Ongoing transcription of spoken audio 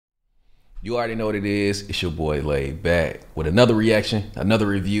You already know what it is. It's your boy Laid Back with another reaction, another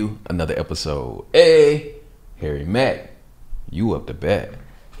review, another episode. Hey, Harry Mack, you up to bat.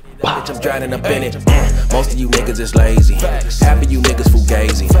 Bitch, I'm drowning up in it. Most of you niggas is lazy. Half of you niggas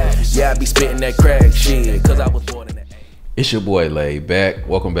fugazi. Yeah, I be spitting that crack shit, cause I was born in the 80s. It's your boy Laid Back.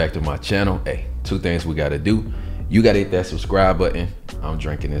 Welcome back to my channel. Hey, two things we gotta do. You gotta hit that subscribe button. I'm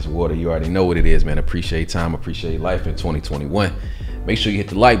drinking this water. You already know what it is, man. Appreciate time, appreciate life in 2021. Make sure you hit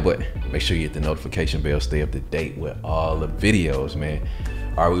the like button. Make sure you hit the notification bell. Stay up to date with all the videos, man.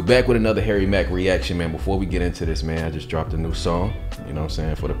 All right, we're back with another Harry Mack reaction, man. Before we get into this, man, I just dropped a new song. You know what I'm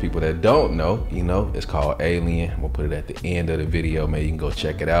saying? For the people that don't know, you know, it's called Alien. I'm gonna put it at the end of the video, man. You can go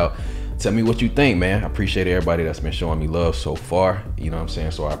check it out. Tell me what you think, man. I appreciate everybody that's been showing me love so far. You know what I'm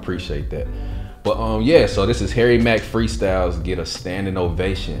saying? So I appreciate that. But yeah, so this is Harry Mack Freestyles Get a Standing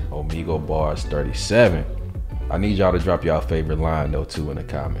Ovation, Omegle Bars 37. I need y'all to drop y'all favorite line though too in the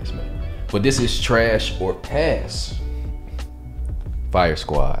comments, man. But this is Trash or Pass. Fire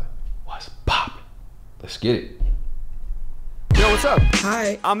Squad, what's poppin'? Let's get it. Yo, what's up?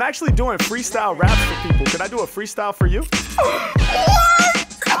 Hi. I'm actually doing freestyle raps for people. Can I do a freestyle for you?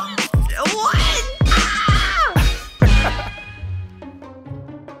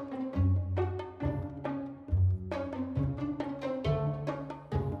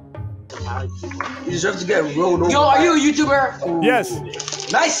 You deserve to get rolled over. Yo, are you a YouTuber? Ooh.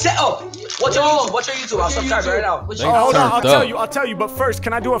 Yes. Nice setup. What's your YouTube? What's your YouTube? I'll subscribe right now. Oh, hold on, I'll tell you. But first,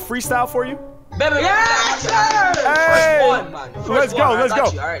 can I do a freestyle for you? Baby, yeah, sir. Hey. First one, man. Let's go. Let's go.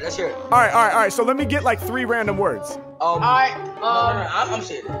 All right, let's hear it. All right. So let me get like 3 random words. All right. I'm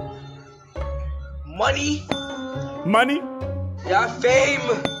saying it. Money. Money. Yeah, fame.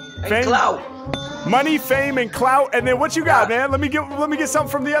 And clout. Money, fame, and clout. And then what you got, man? Let me get something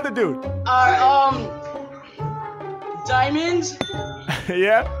from the other dude. Diamonds.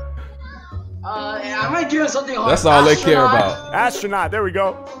 Yeah. I might give it something hard. That's all they care about. Astronaut. There we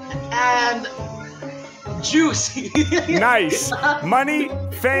go. And juice. Nice. Money,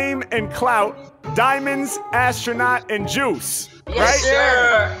 fame, and clout. Diamonds, astronaut, and juice. Yes, right?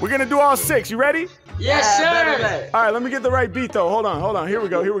 sir. We're gonna do all 6. You ready? Yes, sir. All right, let me get the right beat though. Hold on. Here we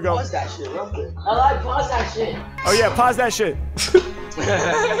go. Pause that shit real quick. I like pause that shit. Oh yeah, pause that shit.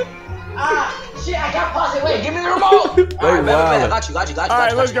 Shit, I can't pause it. Wait, give me the remote. All right, I got you. All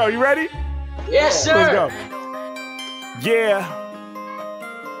right, let's go. You ready? Yes, sir. Let's go. Yeah.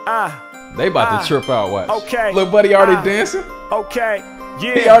 They about to trip out, watch. Okay. Look, buddy already dancing. Okay.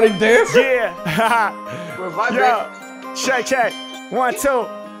 Yeah. He already dancing? Yeah. We're vibing. Yo, check. 1, 2.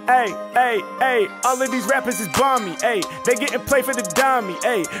 Hey, all of these rappers is bummy, hey, they getting play for the dummy,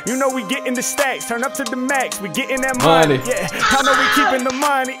 hey, you know we getting the stacks, turn up to the max, we getting that money, yeah, y'all know we keeping the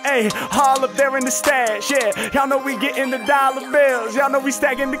money, hey, all up there in the stash, yeah, y'all know we getting the dollar bills, y'all know we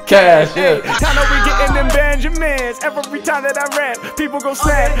stacking the cash, yeah, y'all know we getting them Benjamins, every time that I rap, people go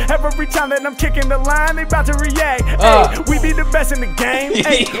snap, every time that I'm kicking the line, they about to react, hey, we be the best in the game,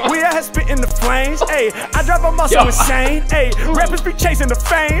 hey, we out here spitting the flames, hey, I drive a muscle insane, hey, rappers be chasing the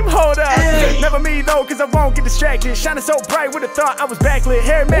fame. Hold up, never me though, cause I won't get distracted. Shining so bright, would've thought I was backlit.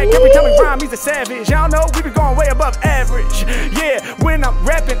 Harry Mack, every time we rhyme, he's a savage. Y'all know we be going way above average. Yeah, when I'm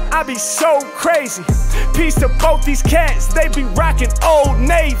rapping, I be so crazy. Peace to both these cats, they be rocking Old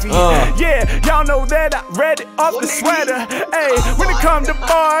Navy. Yeah, y'all know that I read it off the sweater. Hey, when it come to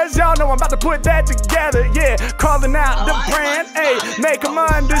bars, y'all know I'm about to put that together. Yeah, calling out the brand, hey, make them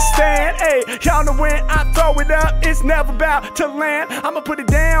understand. Hey, y'all know when I throw it up, it's never about to land. I'ma put it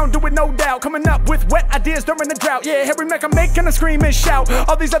down, do it no doubt. Coming up with wet ideas during the drought. Yeah, Harry Mack, I'm making a scream and shout.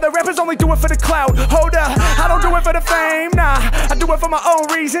 All these other rappers only do it for the clout. Hold up, I don't do it for the fame, nah. I do it for my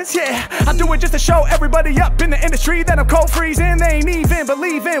own reasons, yeah. I do it just to show everybody up in the industry that I'm cold freezing. They ain't even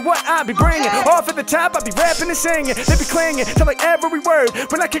believing what I be bringing. Off at the top, I be rapping and singing. They be clinging to like every word.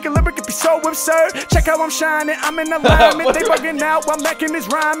 When I kick a lyric, it be so absurd. Check how I'm shining, I'm in alignment. They bugging out while Mackin' is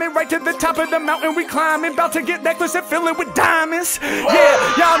rhyming. Right to the top of the mountain, we climbing. About to get necklace and fill it with diamonds.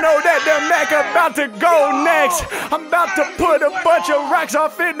 Yeah, y'all know that the Mack about to go next. I'm about to put a bunch of rocks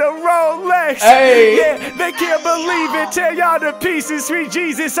off in the Rolex. Hey. Yeah, they can't believe it. Tear y'all to pieces. Sweet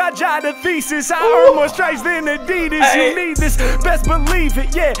Jesus, I jot the thesis. I earn more stripes than Adidas. Hey. You need this, best believe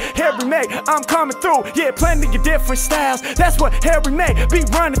it. Yeah, Harry Mack, I'm coming through. Yeah, plenty of different styles. That's what Harry Mack be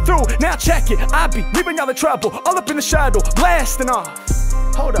running through. Now check it, I be leaving y'all in trouble. All up in the shuttle, blasting off.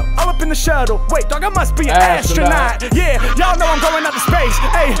 Hold up, all up in the shuttle. Wait, dog, I must be an astronaut. Yeah, y'all know I'm going out to space.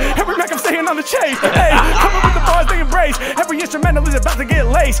 Hey, Harry Mack, I'm staying on the chase. Hey, coming with the bars, they embrace. Every instrumental is about to get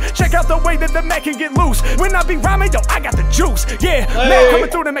laced. Check out the way that the Mack can get loose. When I be rhyming, yo, I got the juice. Yeah, Mack coming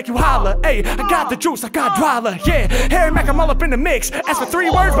through to make you holler. Hey, I got the juice, I got Dwala. Yeah, Harry Mack, I'm all up in the mix. Ask for 3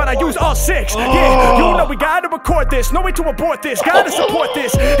 words, but I use all 6. Yeah, you know we gotta record this. No way to abort this. Gotta support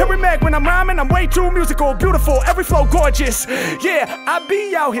this. Harry Mack, when I'm rhyming, I'm way too musical, beautiful, every flow gorgeous. Yeah, I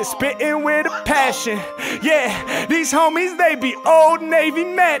be out here spitting with a passion. Yeah, these homies, they be Old Navy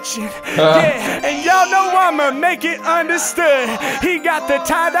matching. Yeah, and y'all know I'ma make it understood. He got the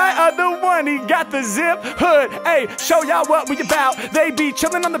tie-dye, other one, he got the zip hood. Hey, show y'all what we about. They be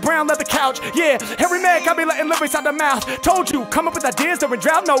chilling on the brown leather couch. Yeah, Harry Mack, I be letting lyrics out the mouth. Told you, come up with ideas during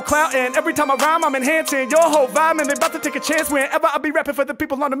drought, no clout. And every time I rhyme, I'm enhancing your whole vibe. And they about to take a chance whenever I be rapping for the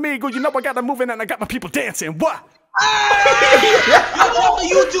people on the Omegle. You know I got them moving and I got my people dancing. What? Yo, drop the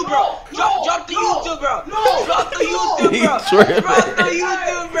YouTube, bro. Drop the YouTube, bro. Drop the YouTube, bro. Drop the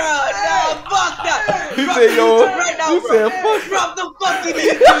YouTube, bro. Nah, fuck that. He Drop said, the yo, YouTube right now, he bro. said, fuck. Drop the fucking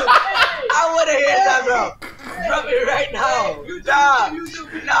YouTube. I wanna hear that, bro. Drop it right now. Nah,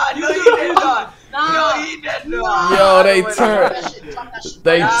 no, he did not. No, he did not. Yo, they turned.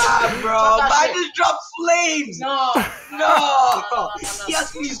 Nah, bro. I just dropped flames. No. He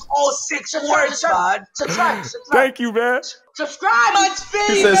has to use all 6 words, man. Subscribe. Thank you, man. Subscribe. Much famous.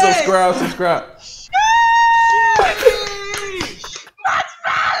 He said subscribe.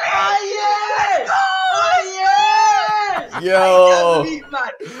 Yo.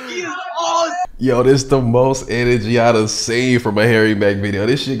 Yo, this the most energy I done seen from a Harry Mack video.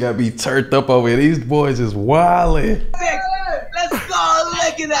 This shit got me turned up over here. These boys is wildin'. Let's go.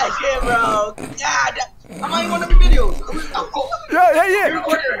 Look at that shit, bro. God. I'm not even on the video. Yeah.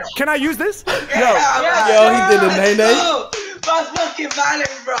 Can I use this? Yo, he did the nay-nay. That's fucking violent,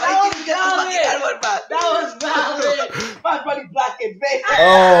 bro. That was valid. My buddy black and baby.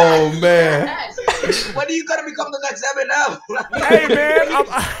 Oh, man. When are you gonna become the next Eminem? Hey, man.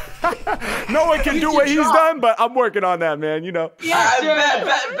 No one can do what he's done, but I'm working on that, man. You know. Yes,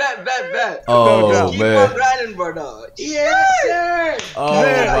 bet. Oh, Keep man. on grinding, brother. Yes, sir. Oh,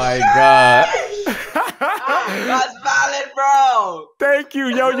 my God. That's valid, bro. Thank you,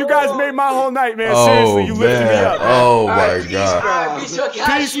 yo. You guys made my whole night, man. Oh, Seriously, you lifted me man. up. Oh, my Alright, God. peace, bro.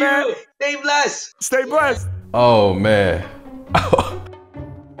 Peace, man. Stay blessed. Stay blessed. Oh, man.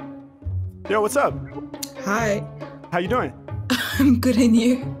 Yo, what's up? Hi, How you doing? I'm good and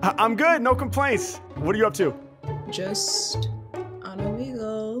you? I'm good. No complaints. What are you up to? Just on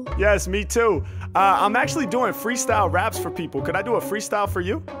Omegle. Yes, me too. I'm actually doing freestyle raps for people. Could I do a freestyle for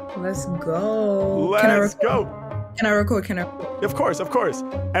you? Let's go. Let's go. Can I record? Of course.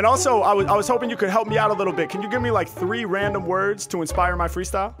 And also, I was hoping you could help me out a little bit. Can you give me like 3 random words to inspire my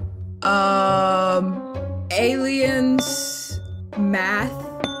freestyle? Aliens, math,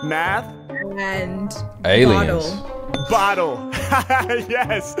 and Aliens. Bottle.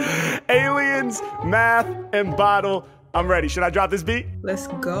 Yes. Aliens, math, and bottle. I'm ready. Should I drop this beat? Let's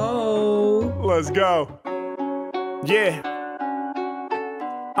go. Let's go. Yeah.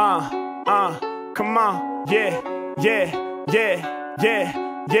 Come on. Yeah.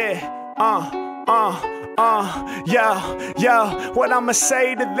 Yo, what I'ma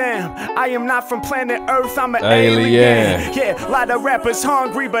say to them? I am not from planet Earth, I'm an alien. Yeah, a lot of rappers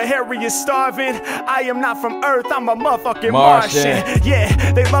hungry, but Harry is starving. I am not from Earth, I'm a motherfucking Martian.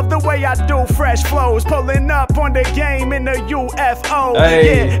 Yeah, they love the way I do fresh flows, pulling up on the game in the UFO.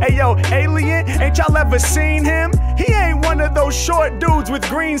 Yeah, hey yo, alien, ain't y'all ever seen him? He ain't one of those short dudes with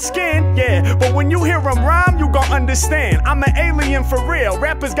green skin. Yeah, but when you hear him rhyme, you gon' understand. I'm an alien for real,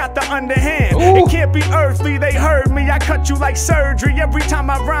 rappers got the underhand. It can't be earthly, they heard me, I cut you like surgery. Every time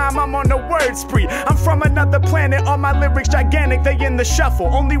I rhyme, I'm on a word spree. I'm from another planet, all my lyrics gigantic, they in the shuffle.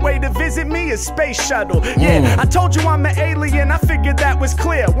 Only way to visit me is space shuttle. Yeah, I told you I'm an alien, I figured that was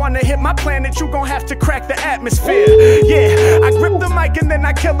clear. Wanna hit my planet, you gon' have to crack the atmosphere. Yeah, I grip the mic and then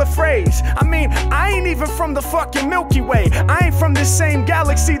I kill a phrase. I mean, I ain't even from the fucking Milky Way. I ain't from the same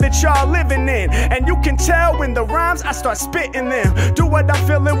galaxy that y'all living in. And you can tell when the rhymes, I start spitting them. Do what I'm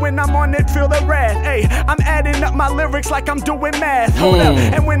feeling when I'm on it, feel the wrath. Hey, I'm adding up my lyrics like I'm doing math. Hold up,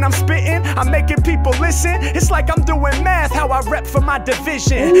 and when I'm spitting, I'm making people listen. It's like I'm doing math, how I rep for my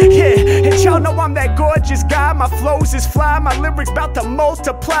division. Yeah, and y'all know I'm that gorgeous guy. My flows is fly, my lyrics about to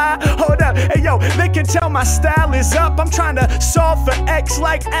multiply. Hold up, hey yo, they can tell my style is up. I'm trying to solve for X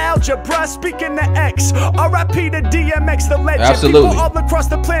like algebra. Speaking of X, R.I.P. to DMX. DMX the legend. Absolutely. People all across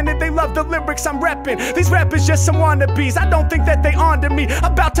the planet, they love the lyrics I'm repping. These rappers just some wannabes, I don't think that they on to me.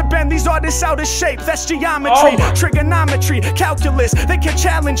 About to bend these artists out of shape, that's geometry, trigonometry, calculus, they can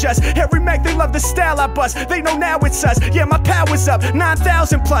challenge us. Harry Mack, they love the style I bust, they know now it's us. Yeah, my power's up,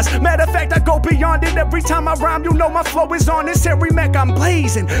 9,000 plus. Matter of fact, I go beyond it every time I rhyme. You know my flow is on this. Harry Mack, I'm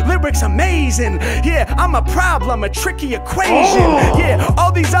blazing, lyrics amazing. Yeah, I'm a problem, a tricky equation. Yeah,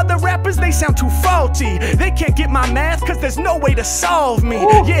 all these other rappers, they sound too faulty. They can't get my math, cause there's no way to solve me.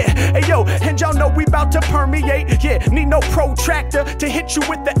 Yeah, hey yo, and y'all know we bout to permeate. Yeah, need no protractor to hit you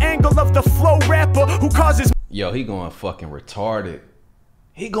with the angle of the flow rapper who causes. Yo, he going fucking retarded.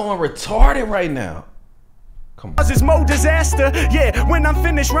 He going retarded right now. Causes more disaster. Yeah, when I'm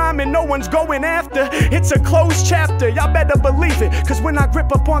finished rhyming, no one's going after. It's a closed chapter, y'all better believe it. Cause when I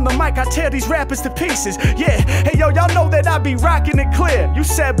grip up on the mic, I tear these rappers to pieces. Yeah, hey yo, y'all know that I be rocking it clear. You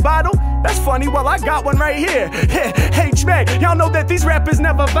said bottle? That's funny, well I got one right here. Yeah, H-Mac, y'all know that these rappers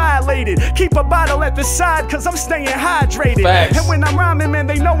never violated. Keep a bottle at the side, cause I'm staying hydrated. Facts. And when I'm rhyming, man,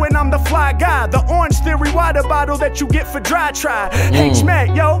 they know when I'm the fly guy. The Orange Theory water bottle that you get for dry try.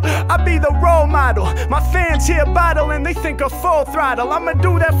 H-Mac, yo, I be the role model. My fans hear bottle and they think of full throttle. I'ma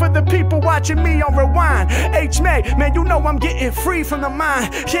do that for the people watching me on rewind. H-Mac, man, you know I'm getting free from the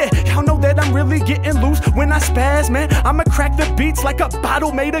mind. Yeah, y'all know that I'm really getting loose when I spaz, man. I'ma crack the beats like a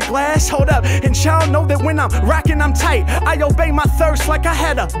bottle made of glass. Hold up, and y'all know that when I'm rocking, I'm tight. I obey my thirst like I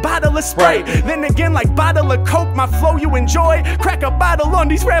had a bottle of Sprite. Then again, like bottle of Coke, my flow you enjoy. Crack a bottle on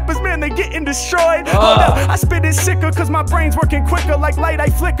these rappers, man, they getting destroyed. Hold up, I spit it sicker cause my brain's working quicker. Like light, I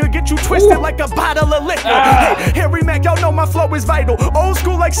flicker, get you twisted like a bottle of liquor. Hey, Harry Mack, y'all know my flow is vital. Old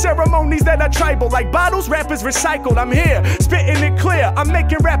school like ceremonies that are tribal. Like bottles, rappers recycled. I'm here, spitting it clear. I'm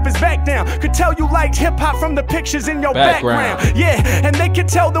making rappers back down. Could tell you liked hip-hop from the pictures in your background. Yeah, and they can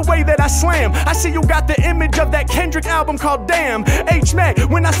tell the way that I slam. I see you got the image of that Kendrick album called Damn. H-Mac,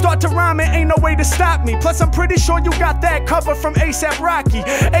 when I start to rhyme, it ain't no way to stop me. Plus, I'm pretty sure you got that cover from A$AP Rocky.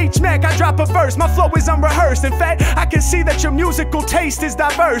 H-Mac, I drop a verse, my flow is unrehearsed. In fact, I can see that your musical taste is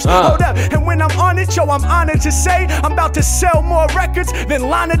diverse. Hold up, and when I'm on it, yo, I'm honored to say I'm about to sell more records than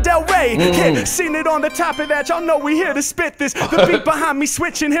Lana Del Rey. Yeah, seen it on the top of that, y'all know we here to spit this. The beat behind me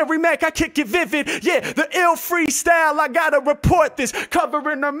switching, Harry Mack, I kick it vivid. Yeah, the ill freestyle, I gotta report this.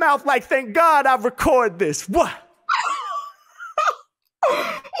 Covering her mouth like, thank God I record this. What?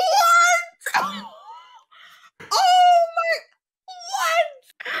 What? Oh my,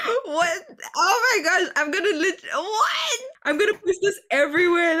 what? Oh my gosh, I'm gonna what? I'm gonna post this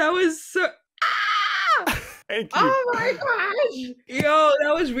everywhere. That was so, Thank you. oh my gosh. Yo,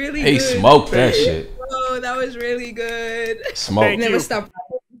 that was really He good. smoked that shit. Oh, that was really good. Smoked. Thank Never you. stop.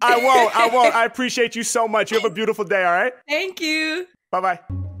 I won't. I appreciate you so much. You have a beautiful day, all right? Thank you. Bye-bye.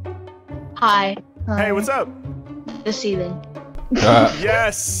 Hi. Hey, what's up? The ceiling.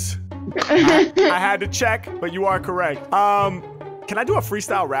 Yes. I had to check, but you are correct. Can I do a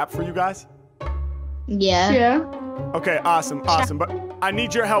freestyle rap for you guys? Yeah. Yeah. Okay, awesome. But I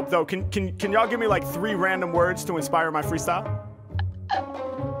need your help though. Can y'all give me like 3 random words to inspire my freestyle?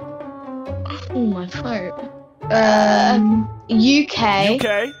 Oh my throat. UK.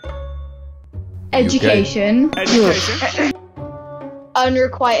 UK. Education. Education.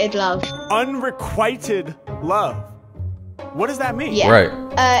 Unrequited love. Unrequited love. What does that mean? Yeah. Right.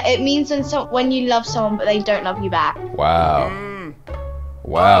 It means when you love someone but they don't love you back. Wow. Oh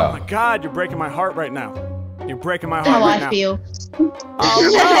Wow. my God, you're breaking my heart right now. You're breaking my heart How right I now. feel.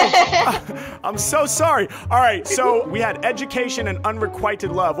 Oh, no. I'm so sorry. All right, so we had education and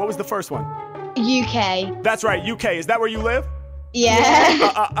unrequited love. What was the first one? UK. That's right, UK. Is that where you live?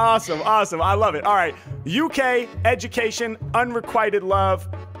 Yeah. Awesome. I love it. All right, UK, education, unrequited love.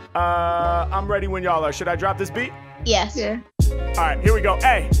 I'm ready when y'all are. Should I drop this beat? Yes. Yeah. All right, here we go.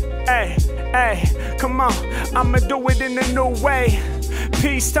 Hey, come on. I'ma do it in a new way.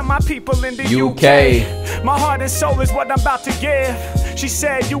 Peace to my people in the UK. My heart and soul is what I'm about to give. She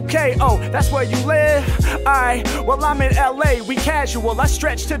said UK, oh, that's where you live. Alright, well I'm in LA, we casual. I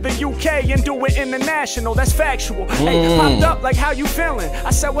stretch to the UK and do it international, that's factual. Hey, popped up like, how you feeling?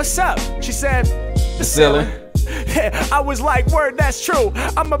 I said, what's up? She said, the ceiling. Yeah, I was like, word, that's true.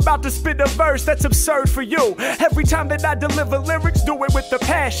 I'm about to spit a verse that's absurd for you. Every time that I deliver lyrics, do it with the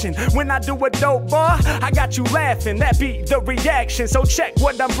passion. When I do a dope bar, I got you laughing. That be the reaction. So check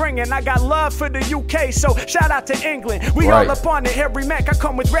what I'm bringing. I got love for the UK, so shout out to England. We all up on it. Harry Mack, I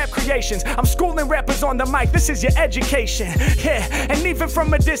come with rap creations. I'm schooling rappers on the mic. This is your education. Yeah, and even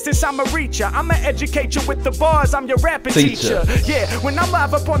from a distance, I'm a reacher. I'ma educate you with the bars. I'm your rapping teacher. Yeah, when I'm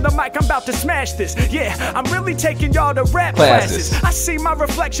live up on the mic, I'm about to smash this. Yeah, I'm really taking taking y'all to rap classes. I see my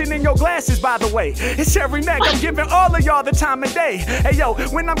reflection in your glasses, by the way. It's Harry Mack, I'm giving all of y'all the time of day. Hey yo,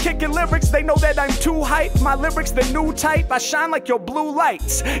 when I'm kicking lyrics, they know that I'm too hype. My lyrics, the new type, I shine like your blue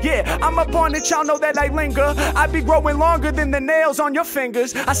lights. Yeah, I'm up on it, y'all know that I linger. I be growing longer than the nails on your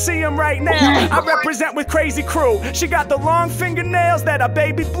fingers. I see them right now, I represent with Crazy Crew. She got the long fingernails that are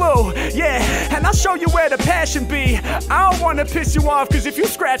baby blue. Yeah, and I'll show you where the passion be. I don't wanna piss you off, cause if you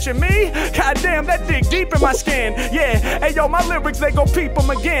scratching me, goddamn, that dig deep in my skin. Yeah, hey yo, my lyrics, they go peep them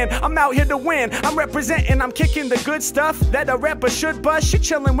again. I'm out here to win, I'm representing, I'm kicking the good stuff that a rapper should bust. She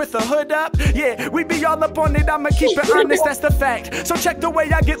chilling with the hood up. Yeah, we be all up on it, I'ma keep it honest, that's the fact. So check the way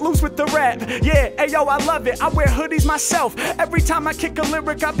I get loose with the rap. Yeah, hey yo, I love it, I wear hoodies myself. Every time I kick a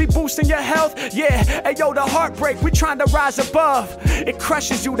lyric, I be boosting your health. Yeah, hey yo, the heartbreak, we trying to rise above. It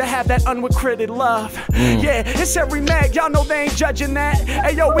crushes you to have that unrequited love. Yeah, it's Harry Mack, y'all know they ain't judging that.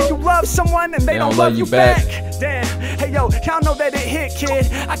 Hey yo, when you love someone and they don't love you back. Damn, hey yo, y'all know that it hit,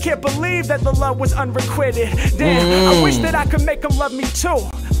 kid. I can't believe that the love was unrequited. Damn, I wish that I could make them love me too.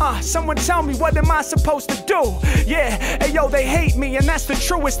 Someone tell me, what am I supposed to do? Yeah, hey yo, they hate me and that's the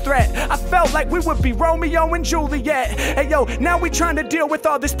truest threat. I felt like we would be Romeo and Juliet. Hey yo, now we trying to deal with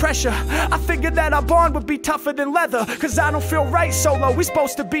all this pressure. I figured that our bond would be tougher than leather, cause I don't feel right solo, we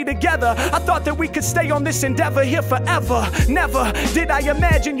supposed to be together. I thought that we could stay on this endeavor here forever. Never did I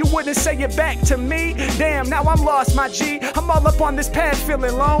imagine you wouldn't say it back to me. Damn, now I'm lost, my G. I'm all up on this path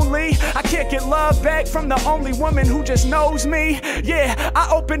feeling lonely. I can't get love back from the only woman who just knows me. Yeah,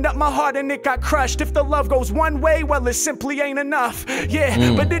 I opened up my heart and it got crushed. If the love goes one way, well, it simply ain't enough.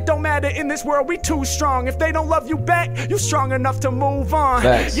 Yeah, but it don't matter in this world, we too strong. If they don't love you back, you strong enough to move on.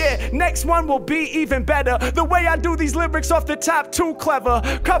 Thanks. Yeah, next one will be even better. The way I do these lyrics off the top, too clever.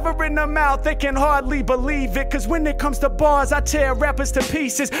 Covering them out, they can hardly believe it. Cause when it comes to bars, I tear rappers to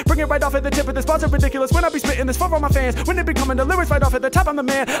pieces. Bring it right off at the tip of this, bars are ridiculous. When I be spitting this for all my fans, when it be coming, the lyrics right off at the top, I'm the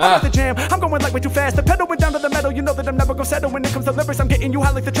man. I'm at the jam, I'm going like way too fast. The pedal went down to the metal, you know that I'm never gonna settle. When it comes to lyrics, I'm getting you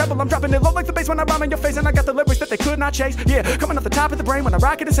high like the treble. I'm dropping it low like the bass when I rhyme in your face. And I got the lyrics that they could not chase. Yeah, coming off the top of the brain when I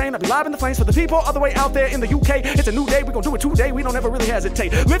rock it insane. I be live in the flames for the people all the way out there in the UK. It's a new day, we gon' do it today. We don't ever really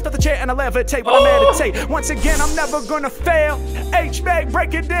hesitate. Lift up the chair and I levitate while I meditate. Once again, I'm never gonna fail. H-Mack,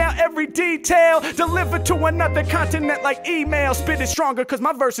 break it down every detail. Deliver to another continent like email. Spit it stronger cause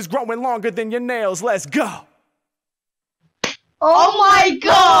my verse is growing longer than your nails. Let's go. Oh my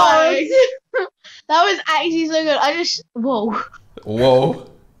god! That was actually so good. Whoa.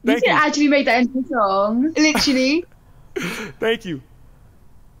 You can actually make that into a song. Literally. Thank you.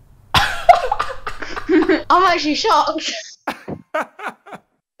 I'm actually shocked. That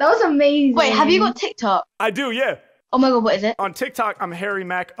was amazing. Wait, have you got TikTok? I do, yeah. Oh my god, what is it? On TikTok, I'm Harry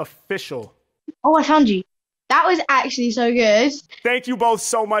Mack Official. Oh, I found you. That was actually so good. Thank you both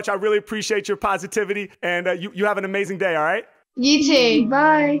so much. I really appreciate your positivity. And you have an amazing day, all right? You too.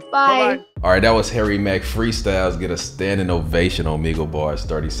 Bye. Bye. Bye-bye. All right, that was Harry Mack Freestyles. Get a standing ovation on Omegle bars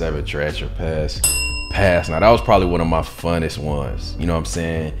 37 Trash or Pass. Now, that was probably one of my funnest ones. You know what I'm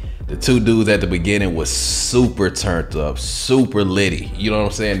saying? The two dudes at the beginning was super turned up, super litty. You know what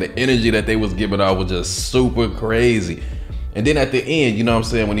I'm saying? The energy that they was giving out was just super crazy. And then at the end, you know what I'm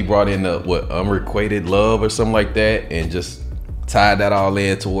saying, when he brought in the, what, unrequited love or something like that, and just tied that all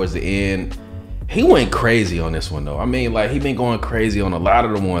in towards the end, he went crazy on this one though. I mean, like, he been going crazy on a lot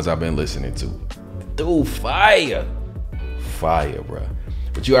of the ones I've been listening to. Dude, fire, bro.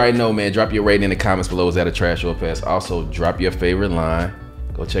 But you already know, man, drop your rating in the comments below. Is that a trash or a pass? Also, drop your favorite line.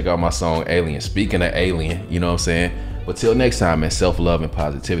 Go check out my song, Alien. Speaking of Alien, you know what I'm saying? But till next time, man, self-love and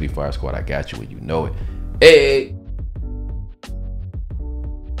positivity, Fire Squad, I got you and you know it. Hey!